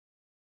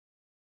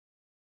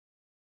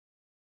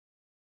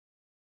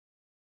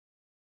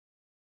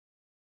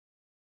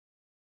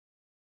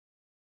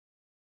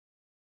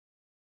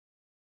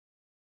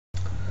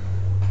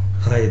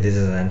Hi, this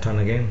is Anton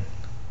again.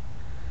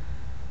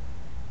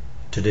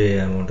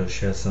 Today I want to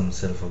share some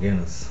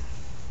self-awareness.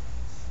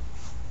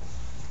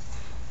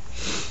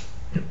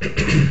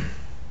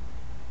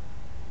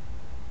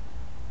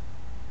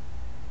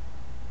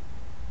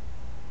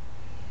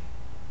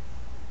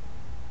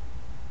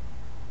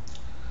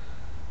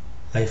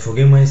 I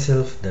forgive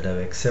myself that I've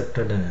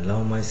accepted and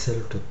allow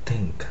myself to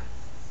think.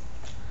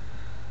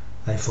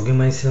 I forgive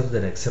myself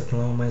that I accept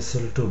and allow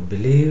myself to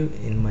believe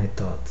in my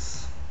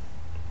thoughts.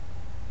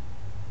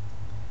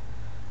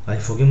 I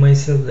forgive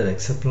myself that I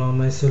accept and allow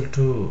myself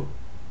to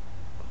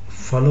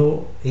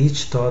follow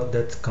each thought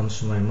that comes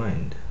to my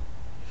mind.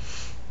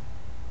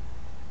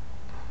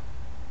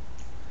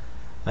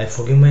 I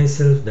forgive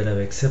myself that I've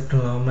accepted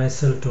and allow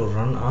myself to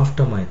run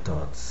after my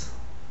thoughts.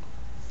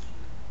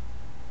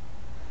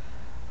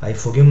 I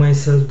forgive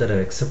myself that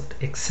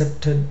I've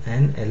accepted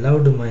and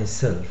allowed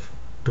myself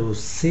to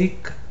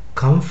seek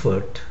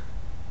comfort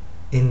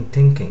in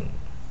thinking.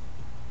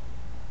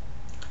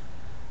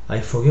 I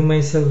forgive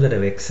myself that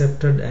I've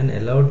accepted and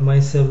allowed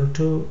myself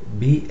to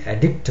be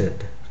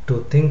addicted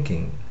to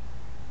thinking,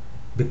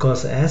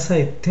 because as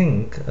I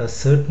think, a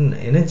certain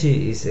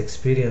energy is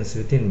experienced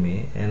within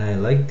me and I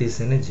like this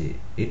energy.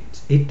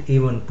 It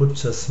even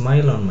puts a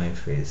smile on my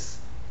face,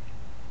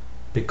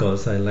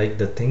 because I like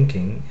the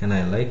thinking and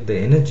I like the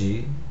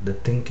energy the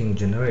thinking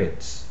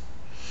generates.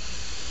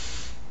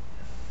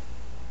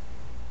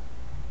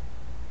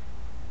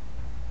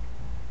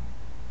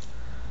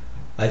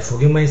 I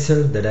forgive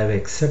myself that I've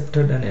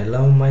accepted and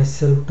allow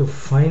myself to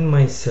find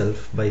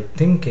myself by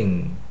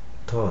thinking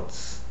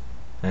thoughts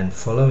and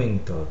following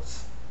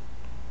thoughts.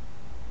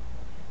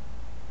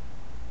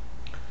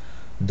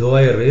 Though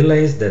I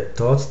realize that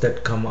thoughts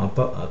that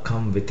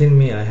come within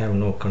me, I have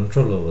no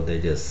control over,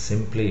 they just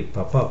simply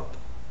pop up.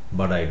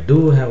 But I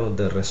do have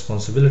the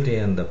responsibility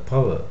and the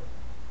power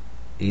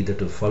either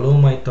to follow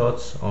my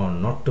thoughts or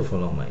not to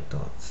follow my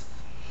thoughts.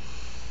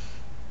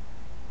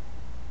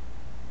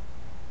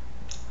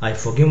 I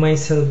forgive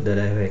myself that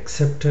I have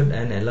accepted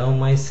and allow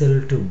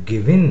myself to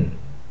give in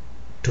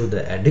to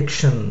the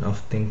addiction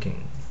of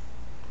thinking.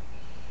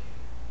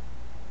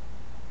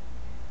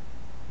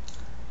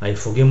 I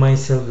forgive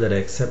myself that I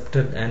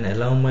accepted and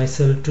allow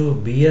myself to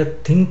be a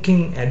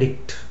thinking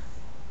addict,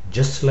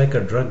 just like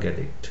a drug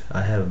addict.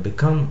 I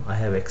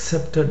have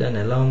accepted and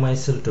allow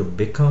myself to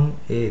become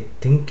a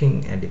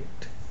thinking addict.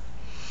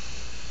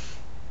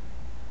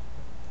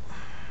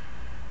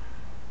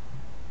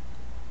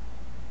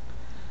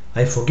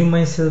 I forgive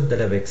myself that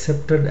I have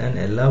accepted and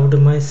allowed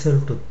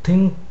myself to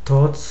think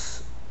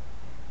thoughts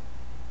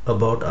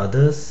about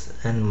others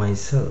and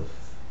myself.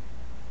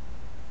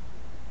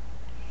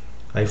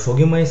 I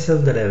forgive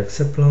myself that I have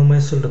accepted and allowed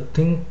myself to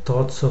think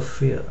thoughts of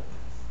fear.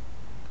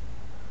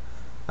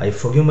 I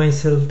forgive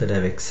myself that I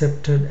have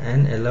accepted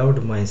and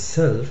allowed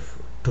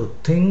myself to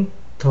think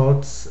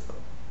thoughts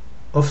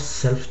of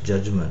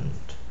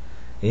self-judgment.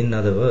 In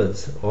other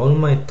words, all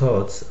my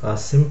thoughts are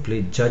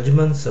simply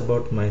judgments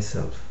about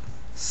myself,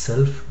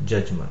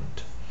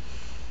 self-judgment.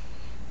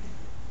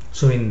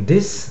 So in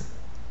this,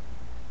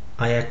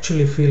 I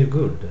actually feel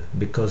good,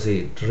 because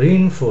it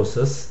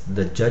reinforces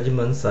the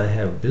judgments I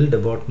have built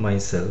about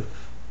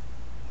myself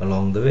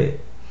along the way.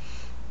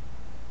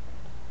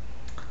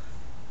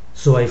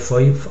 So I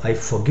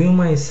forgive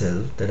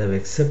myself that I have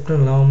accepted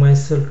and allow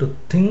myself to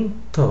think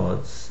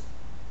thoughts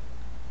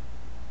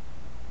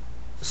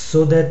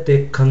so that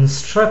they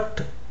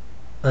construct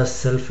a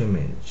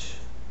self-image.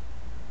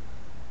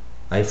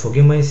 I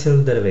forgive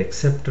myself that I have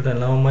accepted and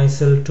allow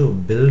myself to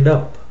build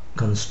up,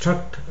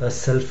 construct a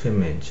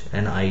self-image,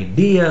 an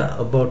idea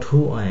about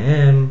who I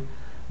am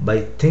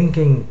by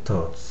thinking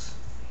thoughts.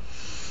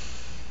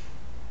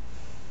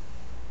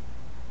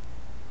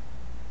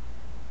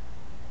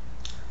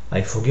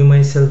 I forgive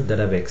myself that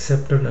I have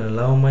accepted and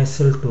allow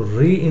myself to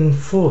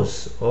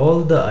reinforce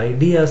all the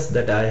ideas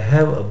that I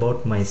have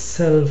about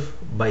myself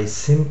by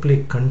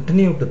simply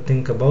continue to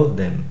think about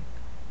them.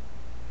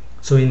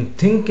 So in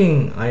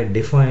thinking, I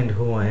defined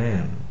who I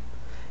am.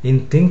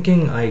 In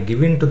thinking, I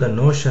give in to the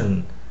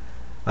notion,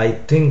 I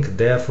think,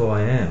 therefore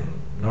I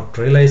am. Not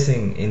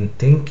realizing in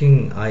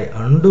thinking, I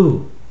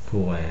undo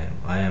who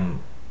I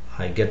am.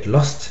 I get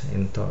lost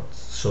in thoughts.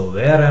 So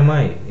where am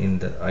I in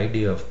the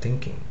idea of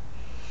thinking?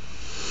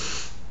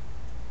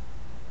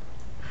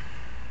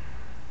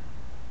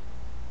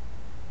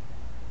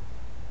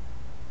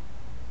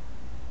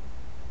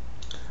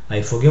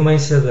 I forgive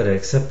myself that I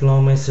accept and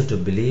allow myself to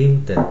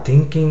believe that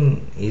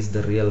thinking is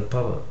the real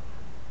power.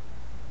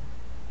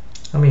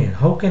 I mean,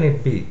 how can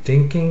it be?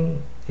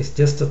 Thinking is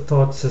just a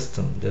thought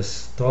system.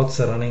 Just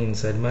thoughts are running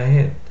inside my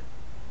head,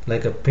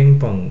 like a ping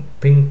pong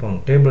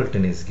table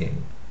tennis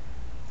game.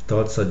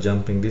 Thoughts are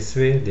jumping this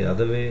way, the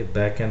other way,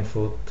 back and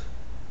forth.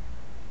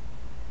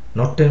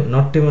 Not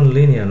even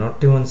linear,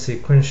 not even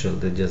sequential.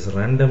 They're just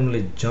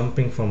randomly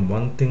jumping from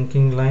one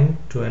thinking line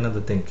to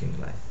another thinking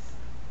line.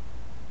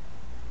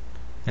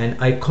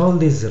 And I call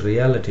this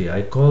reality,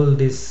 I call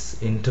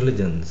this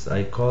intelligence,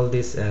 I call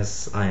this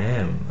as I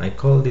am, I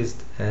call this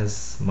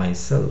as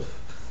myself,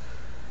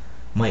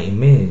 my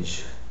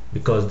image,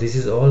 because this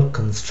is all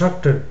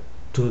constructed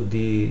to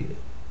the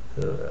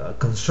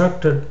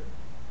constructed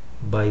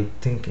by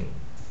thinking.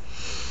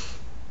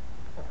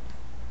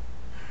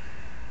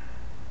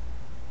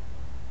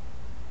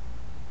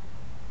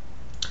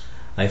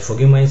 I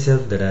forgive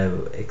myself that I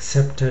have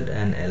accepted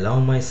and allow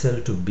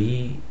myself to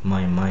be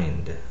my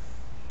mind.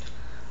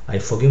 I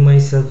forgive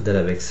myself that I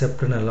have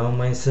accepted and allow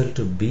myself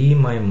to be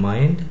my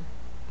mind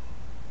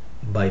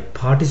by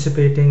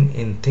participating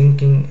in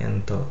thinking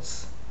and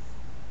thoughts.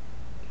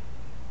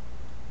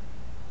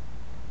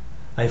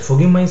 I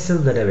forgive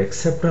myself that I have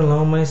accepted and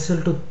allow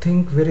myself to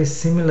think very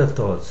similar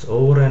thoughts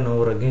over and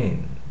over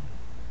again.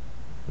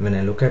 When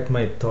I look at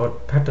my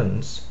thought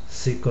patterns,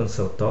 sequence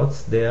of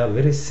thoughts, they are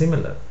very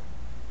similar.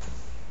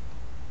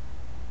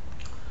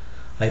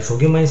 I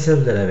forgive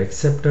myself that I have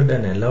accepted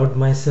and allowed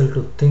myself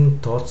to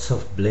think thoughts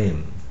of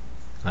blame,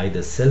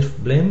 either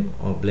self-blame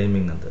or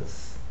blaming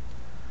others.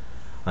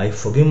 I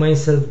forgive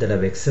myself that I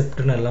have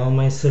accepted and allowed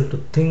myself to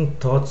think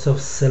thoughts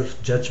of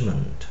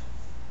self-judgment,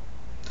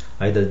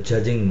 either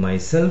judging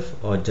myself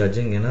or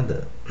judging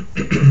another.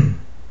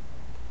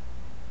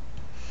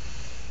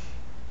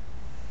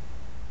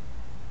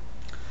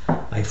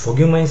 I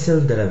forgive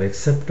myself that I have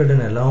accepted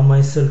and allowed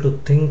myself to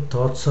think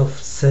thoughts of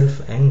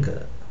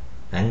self-anger,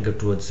 anger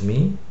towards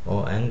me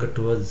or anger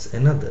towards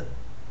another.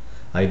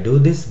 I do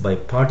this by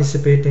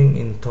participating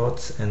in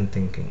thoughts and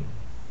thinking.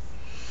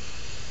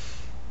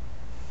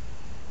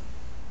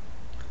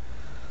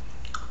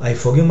 I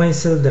forgive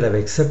myself that I have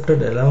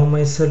accepted and allow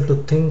myself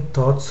to think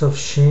thoughts of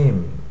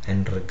shame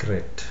and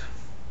regret.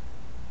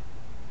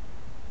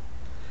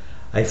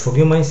 I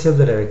forgive myself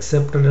that I have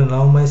accepted and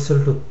allow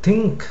myself to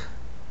think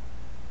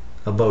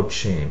about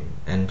shame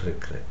and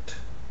regret,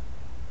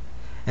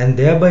 and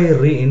thereby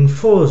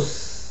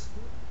reinforce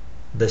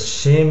the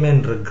shame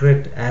and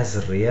regret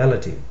as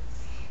reality,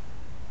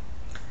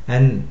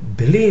 and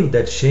believe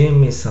that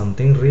shame is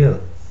something real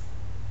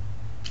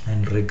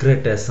and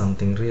regret as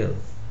something real.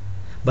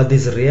 But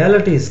this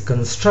reality is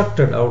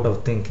constructed out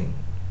of thinking,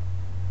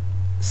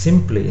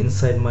 simply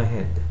inside my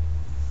head.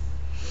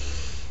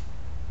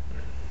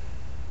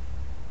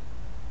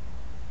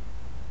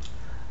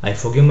 I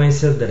forgive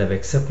myself that I have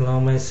accepted and allow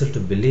myself to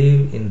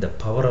believe in the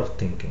power of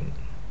thinking.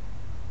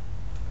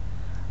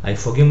 I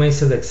forgive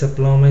myself, accept,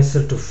 allow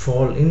myself to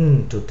fall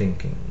into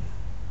thinking.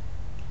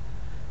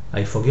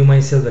 I forgive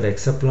myself that I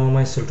accept, allow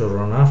myself to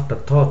run after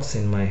thoughts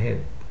in my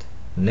head,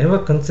 never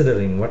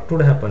considering what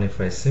would happen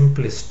if I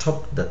simply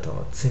stopped the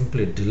thought,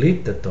 simply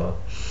delete the thought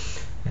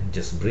and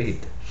just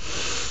breathe.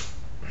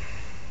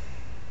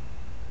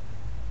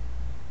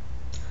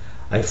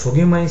 I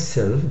forgive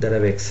myself that I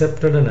have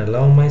accepted and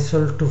allow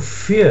myself to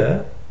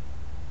fear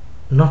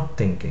not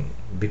thinking,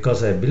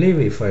 because I believe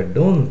if I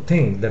don't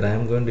think that I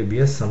am going to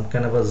be some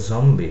kind of a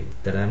zombie,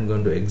 that I am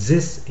going to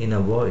exist in a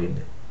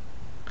void,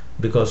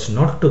 because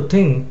not to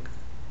think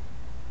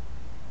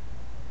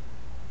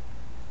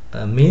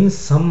means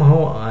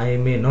somehow I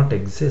may not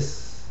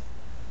exist.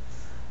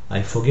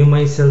 I forgive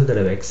myself that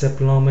I have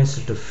accepted and allow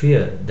myself to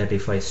fear that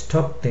if I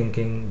stop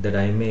thinking that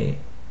I may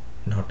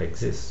not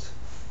exist.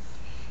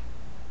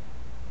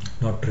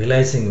 Not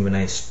realizing when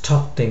I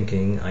stop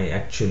thinking I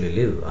actually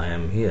live, I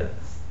am here.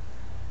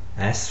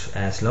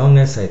 As long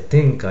as I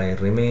think, I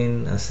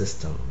remain a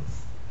system.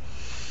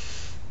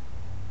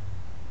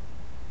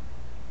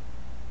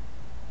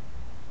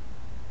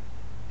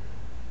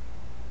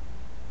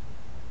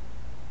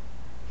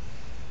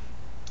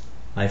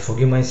 I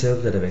forgive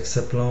myself that I have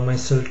accepted and allow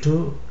myself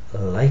to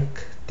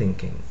like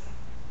thinking.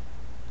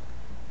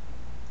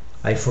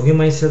 I forgive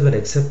myself that I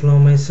accept and allow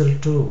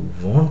myself to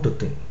want to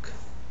think.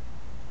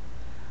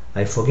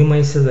 I forgive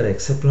myself that I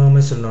accept and allow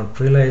myself not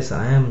realize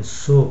I am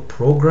so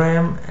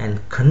programmed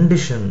and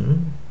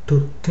conditioned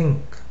to think.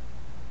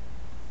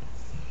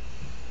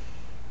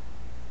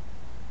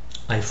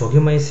 I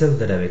forgive myself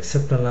that I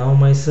accept and allow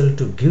myself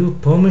to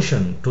give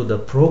permission to the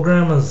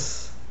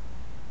programmers,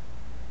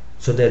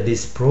 so that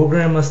these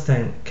programmers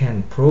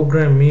can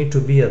program me to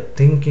be a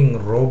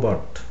thinking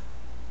robot,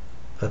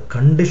 a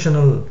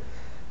conditional,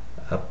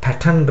 a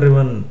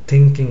pattern-driven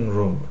thinking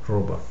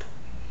robot.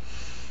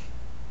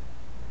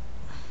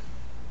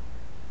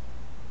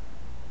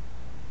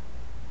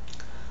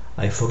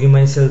 I forgive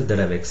myself that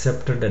I have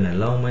accepted and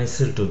allow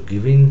myself to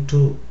give in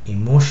to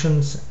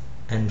emotions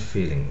and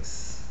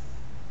feelings.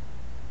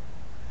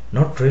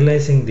 Not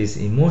realizing these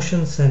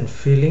emotions and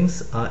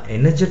feelings are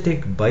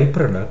energetic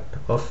byproduct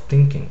of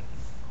thinking.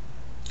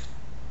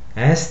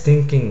 As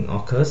thinking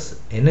occurs,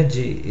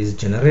 energy is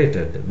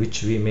generated,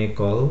 which we may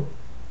call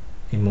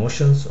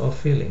emotions or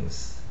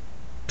feelings.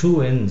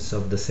 Two ends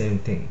of the same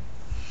thing.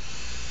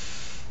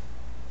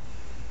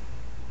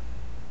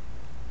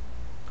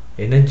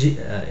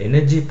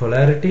 Energy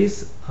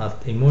polarities are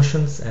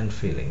emotions and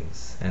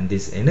feelings, and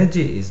this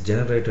energy is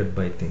generated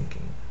by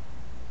thinking.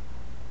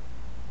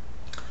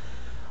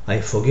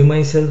 I forgive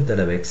myself that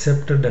I have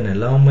accepted and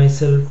allow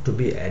myself to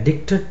be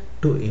addicted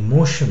to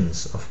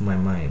emotions of my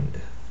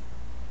mind.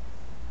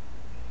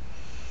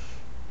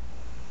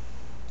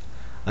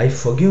 I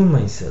forgive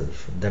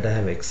myself that I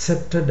have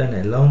accepted and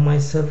allow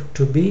myself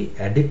to be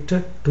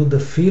addicted to the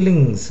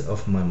feelings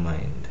of my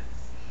mind.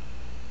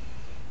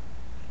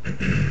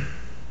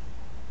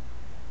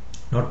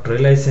 Not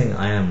realizing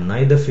I am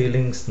neither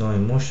feelings nor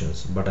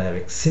emotions, but I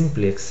have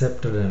simply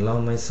accepted and allow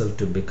myself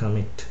to become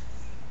it.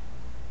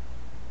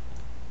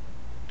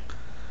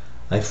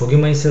 I forgive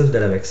myself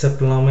that I have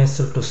accepted and allow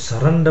myself to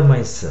surrender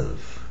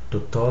myself to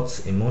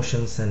thoughts,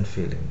 emotions and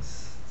feelings.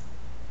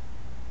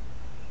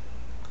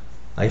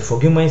 I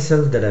forgive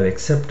myself that I have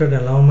accepted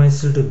and allow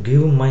myself to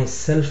give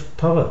myself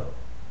power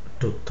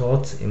to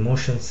thoughts,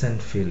 emotions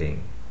and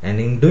feeling. And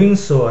in doing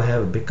so, I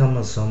have become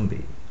a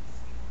zombie.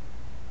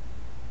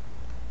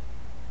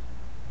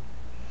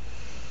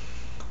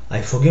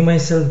 I forgive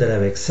myself that I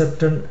have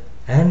accepted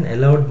and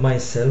allowed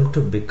myself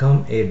to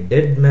become a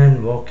dead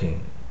man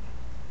walking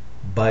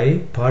by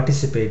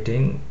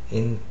participating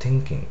in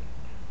thinking.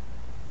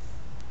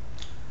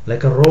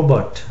 Like a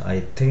robot, I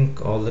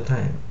think all the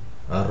time.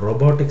 A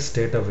robotic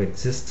state of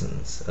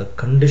existence, a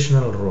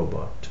conditional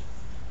robot.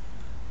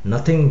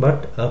 Nothing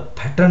but a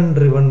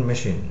pattern-driven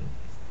machine.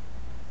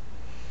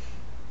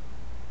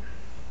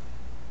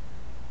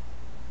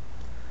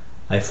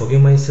 I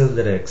forgive myself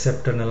that I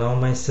accept and allow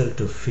myself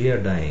to fear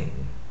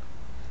dying.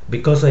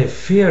 Because I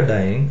fear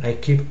dying, I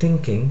keep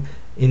thinking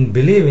in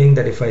believing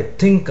that if I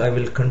think, I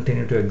will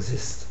continue to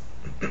exist.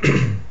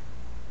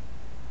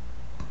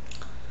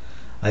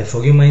 I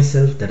forgive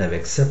myself that I have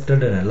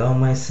accepted and allow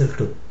myself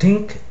to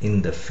think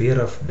in the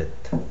fear of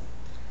death.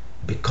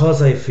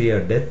 Because I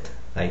fear death,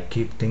 I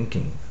keep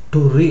thinking to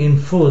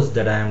reinforce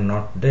that I am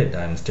not dead,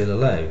 I am still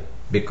alive,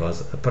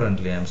 because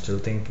apparently I am still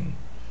thinking.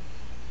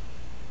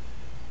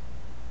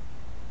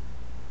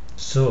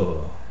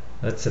 So,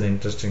 that's an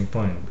interesting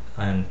point.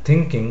 I am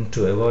thinking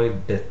to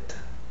avoid death.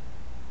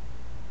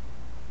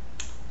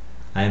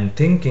 I am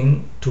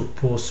thinking to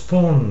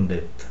postpone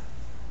death.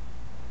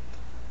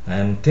 I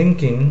am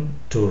thinking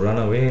to run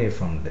away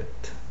from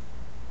death.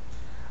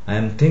 I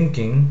am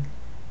thinking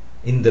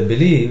in the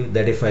belief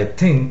that if I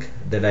think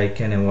that I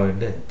can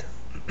avoid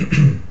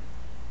death.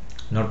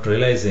 Not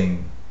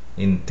realizing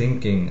in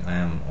thinking I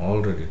am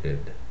already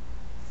dead.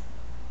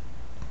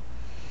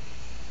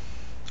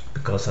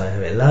 Because I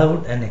have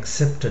allowed and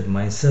accepted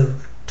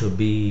myself to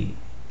be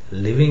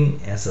living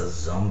as a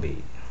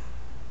zombie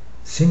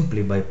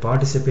simply by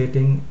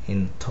participating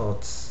in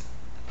thoughts.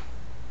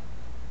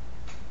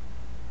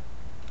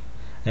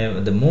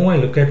 And the more I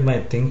look at my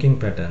thinking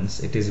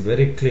patterns, it is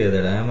very clear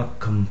that I am a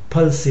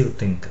compulsive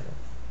thinker.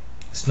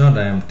 It's not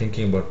I am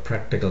thinking about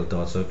practical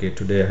thoughts. Okay,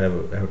 today I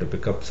have to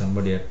pick up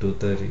somebody at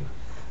 2:30.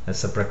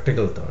 That's a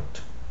practical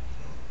thought.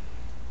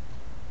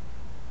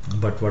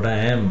 But what I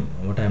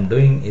am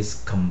doing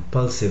is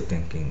compulsive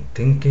thinking.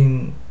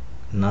 Thinking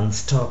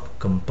non-stop,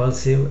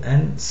 compulsive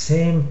and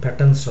same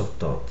patterns of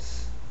thoughts.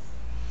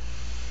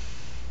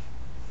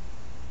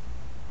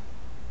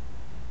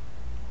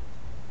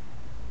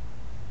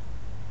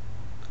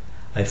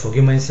 I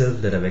forgive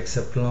myself that I have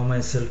accepted and allow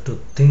myself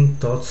to think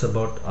thoughts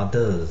about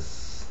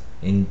others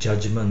in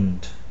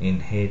judgment, in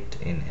hate,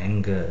 in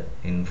anger,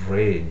 in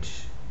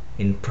rage,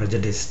 in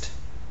prejudice,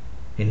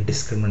 in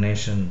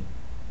discrimination.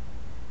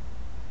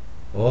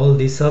 All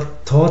these are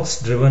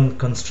thoughts-driven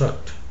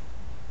construct.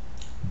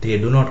 They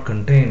do not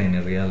contain any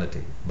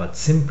reality, but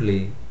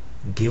simply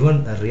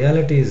given a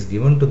reality is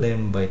given to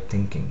them by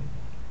thinking.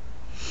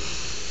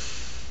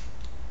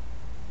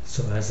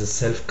 So as a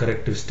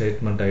self-corrective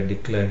statement I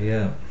declare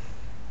here,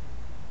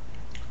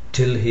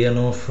 till here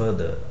no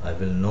further, I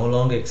will no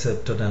longer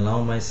accept and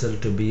allow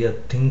myself to be a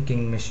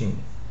thinking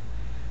machine.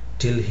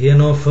 Till here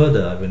no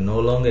further, I will no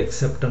longer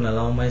accept and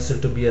allow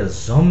myself to be a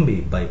zombie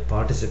by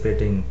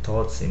participating in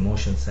thoughts,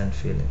 emotions and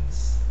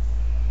feelings.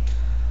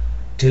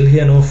 Till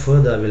here no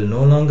further, I will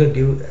no longer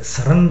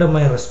surrender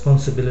my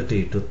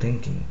responsibility to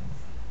thinking.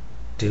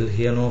 Till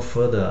here no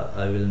further,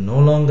 I will no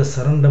longer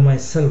surrender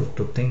myself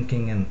to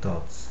thinking and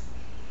thoughts.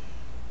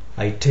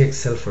 I take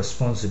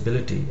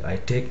self-responsibility. I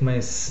take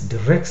my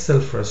direct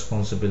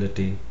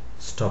self-responsibility.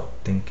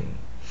 Stop thinking.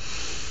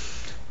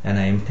 And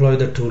I employ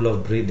the tool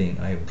of breathing.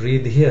 I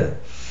breathe here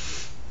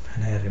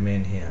and I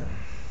remain here.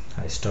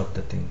 I stop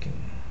the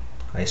thinking.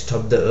 I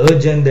stop the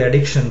urge and the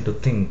addiction to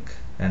think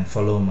and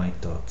follow my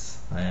thoughts.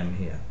 I am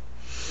here.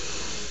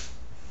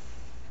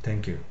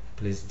 Thank you.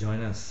 Please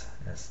join us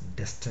as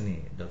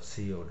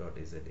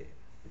destiny.co.za.